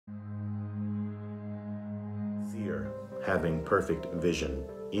Seer, having perfect vision,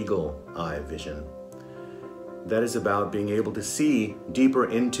 eagle eye vision. That is about being able to see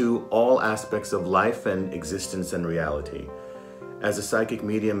deeper into all aspects of life and existence and reality. As a psychic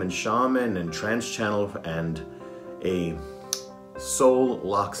medium and shaman and trance channel and a soul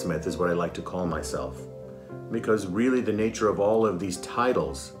locksmith is what I like to call myself. Because really the nature of all of these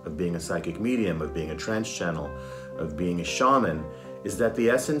titles, of being a psychic medium, of being a trance channel, of being a shaman, is that the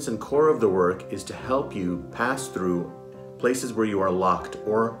essence and core of the work is to help you pass through places where you are locked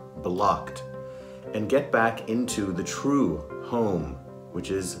or blocked and get back into the true home, which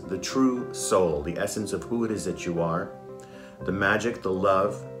is the true soul, the essence of who it is that you are, the magic, the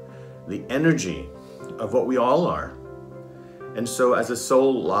love, the energy of what we all are. And so as a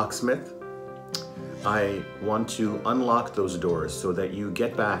soul locksmith, I want to unlock those doors so that you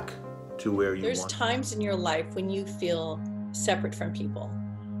get back to where you want. There's times in your life when you feel separate from people.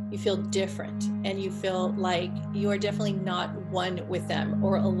 You feel different and you feel like you are definitely not one with them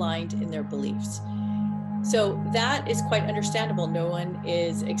or aligned in their beliefs. So that is quite understandable. No one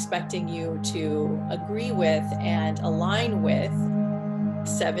is expecting you to agree with and align with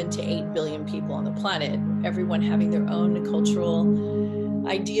 7 to 8 billion people on the planet, everyone having their own cultural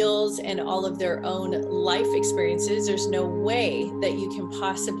ideals and all of their own life experiences. There's no way that you can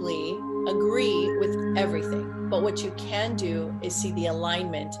possibly agree with everything. But what you can do is see the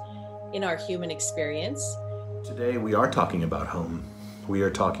alignment in our human experience. Today we are talking about home. We are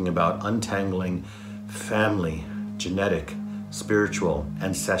talking about untangling family, genetic, spiritual,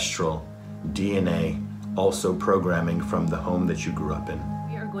 ancestral, DNA, also programming from the home that you grew up in.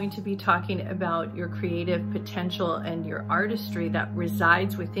 We are going to be talking about your creative potential and your artistry that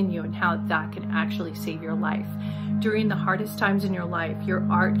resides within you and how that can actually save your life. During the hardest times in your life, your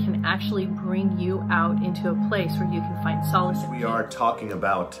art can actually bring you out into a place where you can find solace. We are talking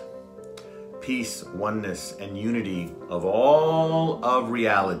about peace, oneness, and unity of all of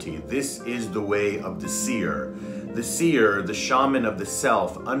reality. This is the way of the seer. The seer, the shaman of the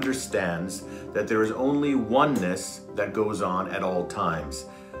self, understands that there is only oneness that goes on at all times.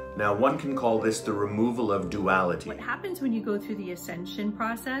 Now, one can call this the removal of duality. What happens when you go through the ascension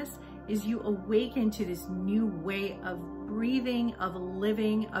process is you awaken to this new way of breathing, of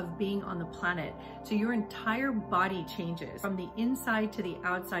living, of being on the planet. So your entire body changes. From the inside to the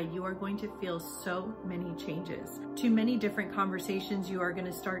outside, you are going to feel so many changes. Too many different conversations you are going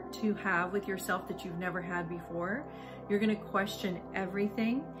to start to have with yourself that you've never had before. You're going to question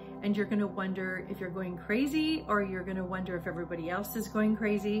everything, and you're going to wonder if you're going crazy, or you're going to wonder if everybody else is going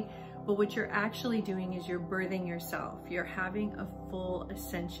crazy. But what you're actually doing is you're birthing yourself. You're having a full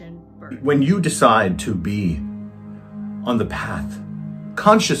ascension birth. When you decide to be on the path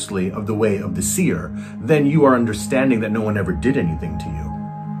consciously of the way of the seer, then you are understanding that no one ever did anything to you.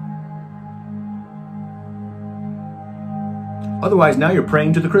 Otherwise, now you're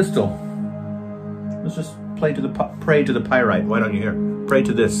praying to the crystal. Let's just pray to the pyrite. Why don't you hear? Pray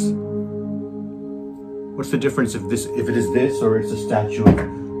to this. What's the difference if it is this or it's a statue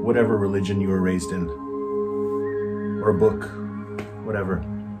of whatever religion you were raised in, or a book, whatever?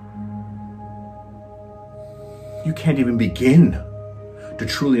 You can't even begin to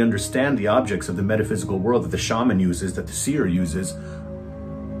truly understand the objects of the metaphysical world that the shaman uses, that the seer uses,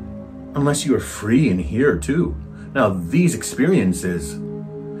 unless you are free in here too. Now, these experiences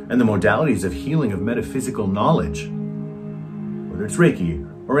and the modalities of healing of metaphysical knowledge, whether it's Reiki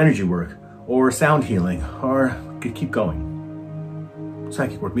or energy work or sound healing, or could keep going.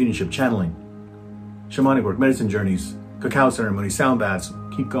 Psychic work, mediumship, channeling, shamanic work, medicine journeys, cacao ceremonies, sound baths,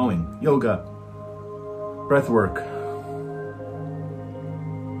 keep going, yoga, breath work,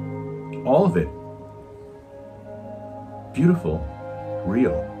 all of it, beautiful,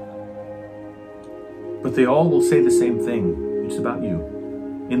 real. But they all will say the same thing. It's about you.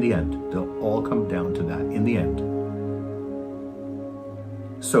 In the end, they'll all come down to that in the end.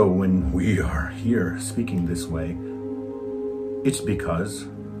 So when we are here speaking this way, it's because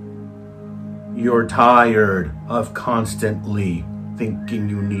you're tired of constantly thinking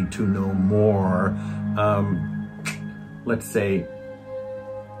you need to know more. Let's say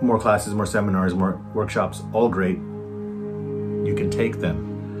more classes, more seminars, more workshops, all great. You can take them.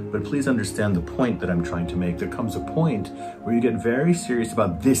 But please understand the point that I'm trying to make. There comes a point where you get very serious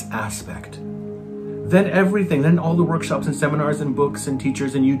about this aspect. Then everything, then all the workshops and seminars and books and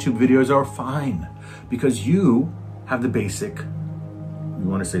teachers and YouTube videos are fine, because you have the basic, we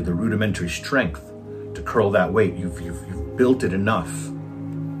want to say the rudimentary strength to curl that weight. You've built it enough.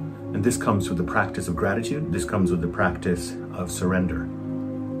 And this comes with the practice of gratitude. This comes with the practice of surrender.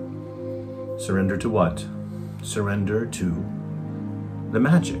 Surrender to what? Surrender to the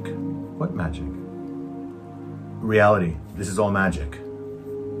magic. What magic? reality. This is all magic.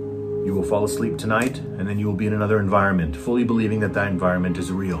 You will fall asleep tonight, and then you will be in another environment, fully believing that that environment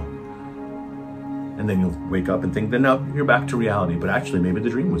is real. And then you'll wake up and think, then no, you're back to reality, but actually maybe the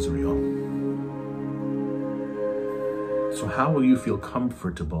dream was real. So how will you feel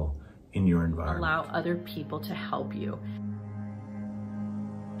comfortable in your environment? Allow other people to help you.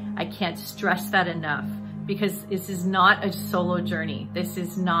 I can't stress that enough, because this is not a solo journey. This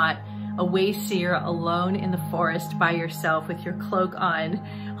is not a way seer alone in the forest by yourself with your cloak on,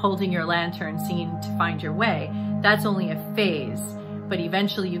 holding your lantern, singing to find your way. That's only a phase, but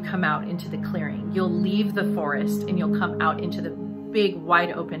eventually you come out into the clearing. You'll leave the forest and you'll come out into the big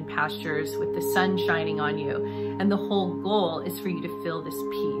wide open pastures with the sun shining on you. And the whole goal is for you to feel this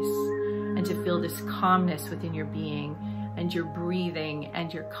peace and to feel this calmness within your being, and you're breathing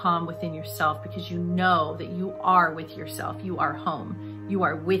and you're calm within yourself, because you know that you are with yourself. You are home. You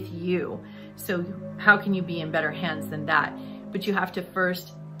are with you. So how can you be in better hands than that? But you have to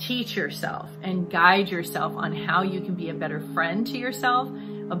first teach yourself and guide yourself on how you can be a better friend to yourself,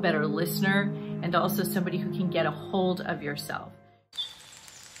 a better listener, and also somebody who can get a hold of yourself.